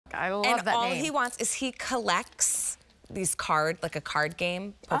I love and that name. all he wants is he collects these like a card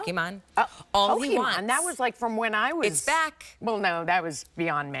game, Pokemon. All Pokemon. he wants. And that was like from when I was... It's back. Well, no, that was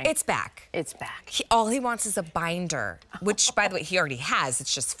beyond me. It's back. It's back. All he wants is a binder, which, by the way, he already has.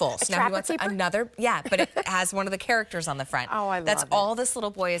 It's just full. So now he wants another, but it has one of the characters on the front. Oh, I love That's it. all this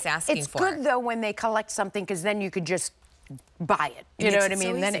little boy is asking for. It's good, though, when they collect something, because then you could just buy it. You know what I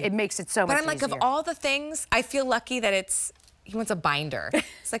mean? Then it makes it so much easier. But I'm like, of all the things, I feel lucky that he wants a binder.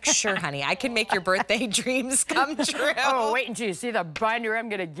 It's like, sure, honey, I can make your birthday dreams come true. Oh, wait until you see the binder I'm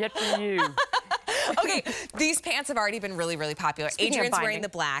gonna get for you. Okay, these pants have already been really, really popular. Adrian's wearing the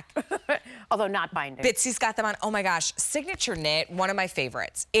black. Although not binding. Bitsy's got them on. Oh my gosh, signature knit, one of my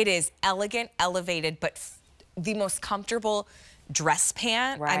favorites. It is elegant, elevated, but the most comfortable dress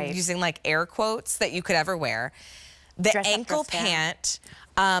pant. Right. I'm using like air quotes that you could ever wear. The ankle pant.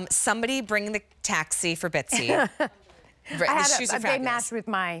 Somebody bring the taxi for Bitsy. They match with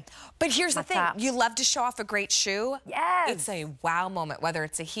my But here's the thing, you love to show off a great shoe. Yes. It's a wow moment, whether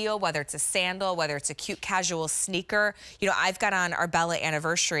it's a heel, whether it's a sandal, whether it's a cute casual sneaker. You know, I've got on our Bella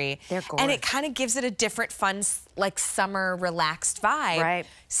anniversary. They're gorgeous. And it kind of gives it a different fun, like summer relaxed vibe. Right.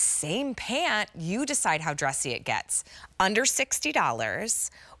 Same pant, you decide how dressy it gets. Under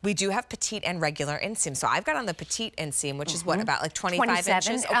 $60. We do have petite and regular inseam. So I've got on the petite inseam, which is what, about like 25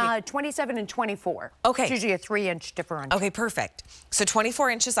 inches? Okay. 27 and 24. Okay. It's usually a 3-inch differential. Okay, perfect. So 24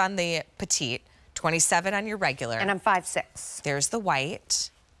 inches on the petite, 27 on your regular. And I'm 5'6". There's the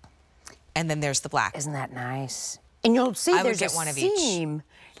white, and then there's the black. Isn't that nice? And you'll see there's a seam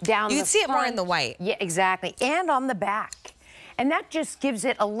down the front. You can see it more in the white. Yeah, exactly. And on the back. And that just gives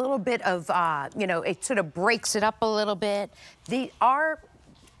it a little bit of, you know, it sort of breaks it up a little bit. Our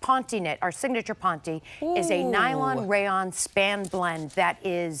Ponte knit, our signature Ponte, is a nylon rayon span blend that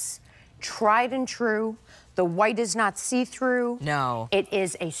is tried and true. The white is not see-through. No. It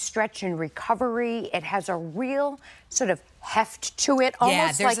is a stretch and recovery. It has a real sort of heft to it.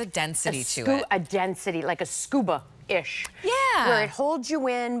 Almost there's like a density to it. A density, like a scuba-ish. Yeah. Where it holds you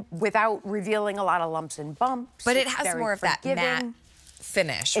in without revealing a lot of lumps and bumps. But it has more of that matte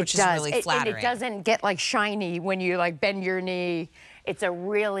finish, which is really flattering. And it doesn't get like shiny when you like bend your knee. It's a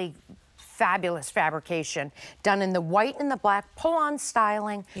really fabulous fabrication, done in the white and the black, pull-on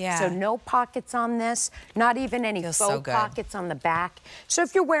styling. Yeah. So no pockets on this, not even any faux pockets on the back. So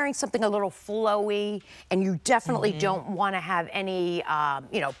if you're wearing something a little flowy and you definitely don't want to have any,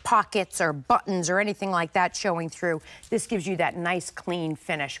 you know, pockets or buttons or anything like that showing through, this gives you that nice, clean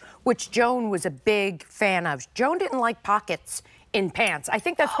finish, which Joan was a big fan of. Joan didn't like pockets in pants. I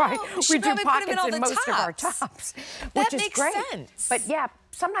think that's why we do pockets in most of our tops, which is great. That makes sense. But yeah,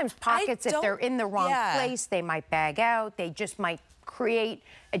 sometimes pockets, if they're in the wrong place, they might bag out. They just might create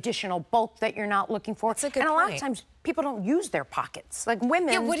additional bulk that you're not looking for. That's a good point. And a lot of times, people don't use their pockets. Like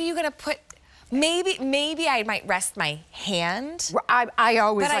women. Yeah, what are you gonna put? Maybe I might rest my hand. I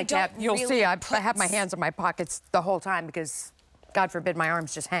always like that. You'll see, I have my hands in my pockets the whole time because, God forbid, my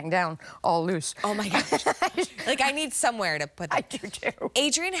arms just hang down all loose. Oh my gosh. Like I need somewhere to put them. I do too.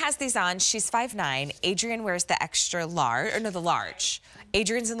 Adrian has these on. She's 5'9". Adrian wears the extra large, or no, the large.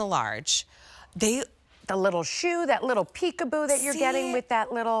 Adrian's in the large. The little shoe, that little peekaboo that you're getting with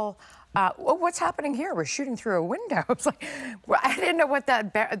that little... what's happening here? We're shooting through a window. It's like, well, I didn't know what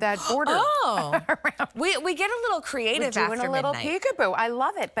that border. We get a little creative after midnight. We're doing a little peekaboo. I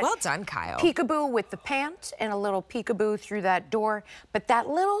love it. But well done, Kyle. Peekaboo with the pant and a little peekaboo through that door. But that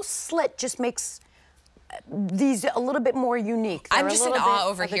little slit just makes these a little bit more unique. I'm just in awe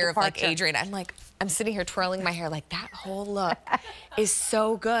over here of like Adrian. I'm sitting here twirling my hair like that whole look is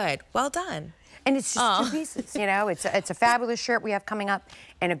so good. Well done. And it's just 2 pieces, you know. It's a fabulous shirt we have coming up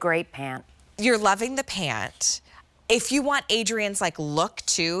and a great pant. You're loving the pant. If you want Adrian's like look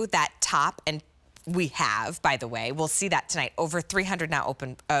too, that top, and we have, by the way, we'll see that tonight. Over 300 now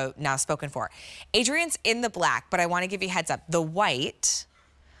now spoken for. Adrian's in the black, but I want to give you a heads up. The white,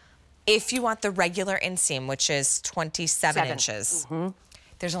 if you want the regular inseam, which is 27 inches.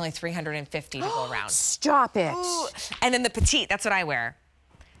 There's only 350 to go around. Stop it. Ooh. And then the petite, that's what I wear.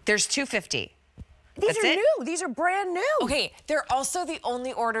 There's 250. These are new. These are brand new. Okay, they're also the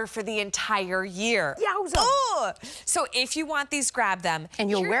only order for the entire year. Yowza. Oh! So if you want these, grab them. And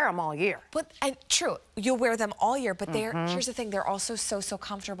you'll wear them all year. But true, you'll wear them all year, but here's the thing, they're also so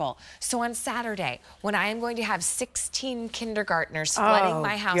comfortable. So on Saturday, when I am going to have 16 kindergartners flooding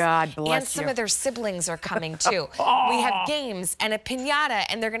my house, God bless and some of their siblings are coming too. We have games and a piñata,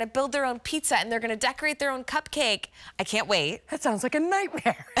 and they're gonna build their own pizza, and they're gonna decorate their own cupcake. I can't wait. That sounds like a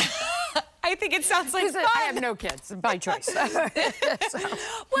nightmare. I think it sounds like fun. I have no kids, by choice. Well,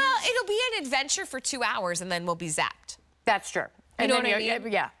 it'll be an adventure for 2 hours, and then we'll be zapped. That's true. You know what I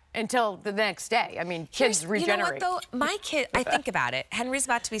mean? Yeah. until the next day. I mean, kids regenerate. You know what, though? My kid, I think about it. Henry's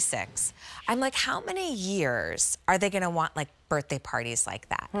about to be 6. I'm like, how many years are they going to want, like, birthday parties like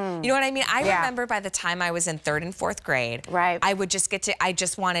that? You know what I mean? I remember by the time I was in 3rd and 4th grade, I would just I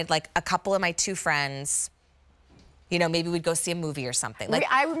just wanted, like, a couple of my 2 friends. You know, maybe we'd go see a movie or something. Like,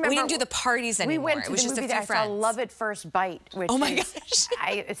 I remember we didn't do the parties anymore. We went to the movie that I saw Love at First Bite, which is,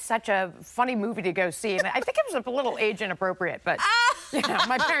 it's such a funny movie to go see. And I think it was a little age inappropriate, but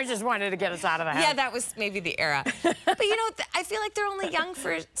my parents just wanted to get us out of the house. Yeah, that was maybe the era. But you know, I feel like they're only young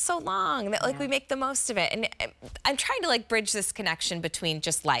for so long that like we make the most of it. And I'm trying to like bridge this connection between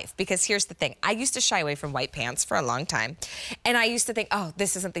just life, because here's the thing. I used to shy away from white pants for a long time. And I used to think, oh,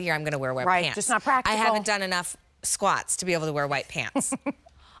 this isn't the year I'm going to wear white pants. Just not practical. I haven't done enough squats to be able to wear white pants.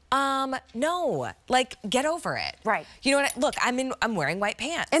 No, like get over it. Right. You know what? Look, I'm wearing white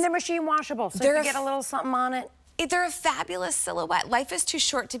pants. And they're machine washable, so if you get a little something on it. They're a fabulous silhouette. Life is too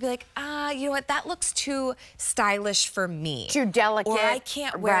short to be like, you know what? That looks too stylish for me. Too delicate. Or I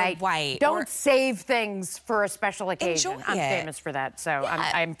can't wear white. Don't save things for a special occasion. Enjoy I'm it. famous for that, so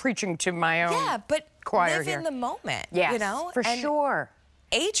I'm preaching to my own but choir live here. in the moment. Yes, you know, for sure.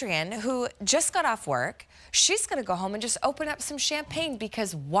 Adrian, who just got off work, she's gonna go home and just open up some champagne,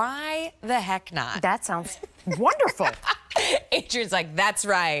 because why the heck not? That sounds wonderful. Adrian's like, that's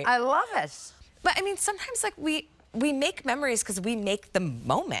right. I love it. But I mean, sometimes like we make memories because we make the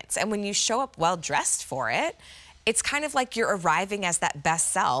moments, and when you show up well dressed for it, it's kind of like you're arriving as that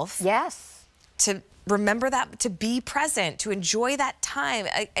best self. Yes. To remember that, to be present, to enjoy that time,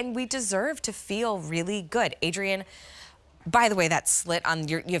 and we deserve to feel really good. Adrian, by the way, that slit on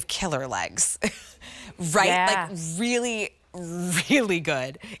you have killer legs, right? Yeah. Like really, really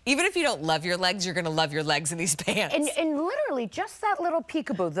good. Even if you don't love your legs, you're gonna love your legs in these pants. And literally, just that little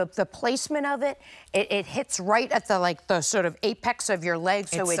peekaboo, the placement of it, it hits right at the sort of apex of your leg,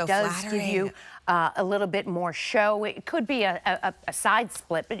 so it does give you a little bit more show. It could be a side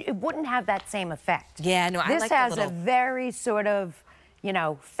split, but it wouldn't have that same effect. Yeah, no, I like this has a very sort of, you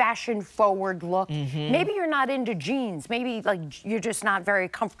know, fashion-forward look. Maybe you're not into jeans. Maybe, like, you're just not very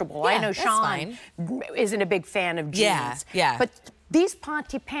comfortable. Yeah, I know Sean isn't a big fan of jeans. Yeah. But these Pant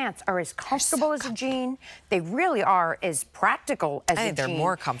pants are as comfortable as a jean. They really are as practical as a jean. I think they're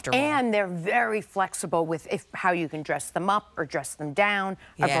more comfortable. And they're very flexible with how you can dress them up or dress them down.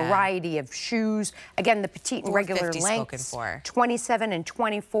 A variety of shoes. Again, the petite and regular lengths, 27 and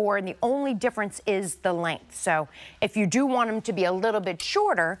 24. And the only difference is the length. So if you do want them to be a little bit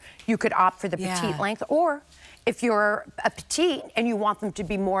shorter, you could opt for the petite length. Or if you're a petite and you want them to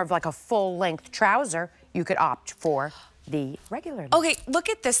be more of like a full-length trouser, you could opt for the regular length. Okay, look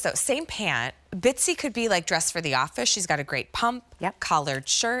at this though. Same pant. Bitsy could be like dressed for the office. She's got a great pump, collared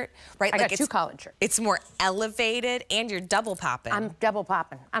shirt, right? I got 2 collared shirts. It's more elevated, and you're double popping. I'm double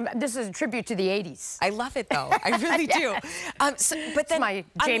popping. This is a tribute to the 80s. I love it though. I really do. But then my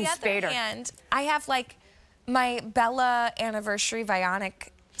James on the Spader. other hand, I have like my Bella anniversary Vionic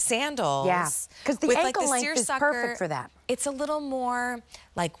sandals. Yeah, because the ankle length is perfect for that. It's a little more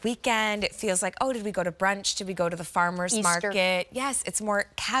like weekend. It feels like, oh, did we go to brunch? Did we go to the farmer's market? Yes, it's more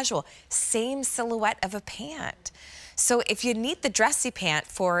casual. Same silhouette of a pant. So if you need the dressy pant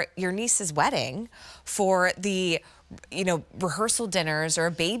for your niece's wedding, for the rehearsal dinners or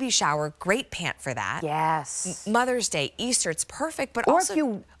a baby shower, great pant for that. Yes. Mother's Day, Easter, it's perfect, but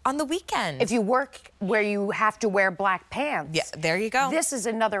also on the weekend. If you work where you have to wear black pants. Yeah, there you go. This is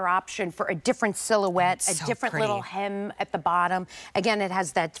another option for a different silhouette, a different little hem at the bottom. Again, it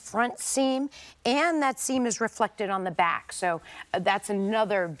has that front seam, and that seam is reflected on the back. So that's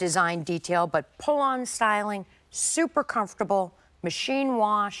another design detail, but pull-on styling, super comfortable, machine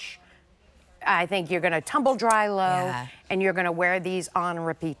wash. I think you're going to tumble dry low, and you're going to wear these on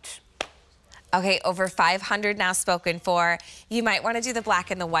repeat. Okay, over 500 now spoken for. You might want to do the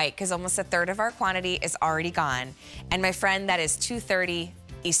black and the white, because almost a third of our quantity is already gone. And my friend, that is 2:30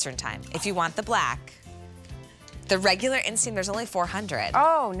 Eastern time. If you want the black, the regular inseam, there's only 400.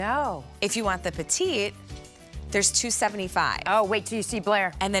 Oh, no. If you want the petite, there's 275. Oh, wait till you see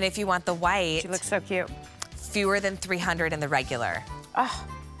Blair. And then if you want the white, she looks so cute. Fewer than 300 in the regular. Oh.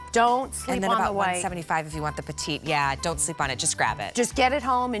 Don't sleep on the white. And then about 175 if you want the petite. Yeah, don't sleep on it. Just grab it. Just get it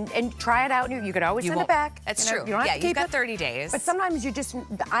home and try it out. You could always send it back. That's true. You don't have to keep it. You've got 30 days. But sometimes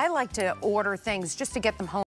I like to order things just to get them home.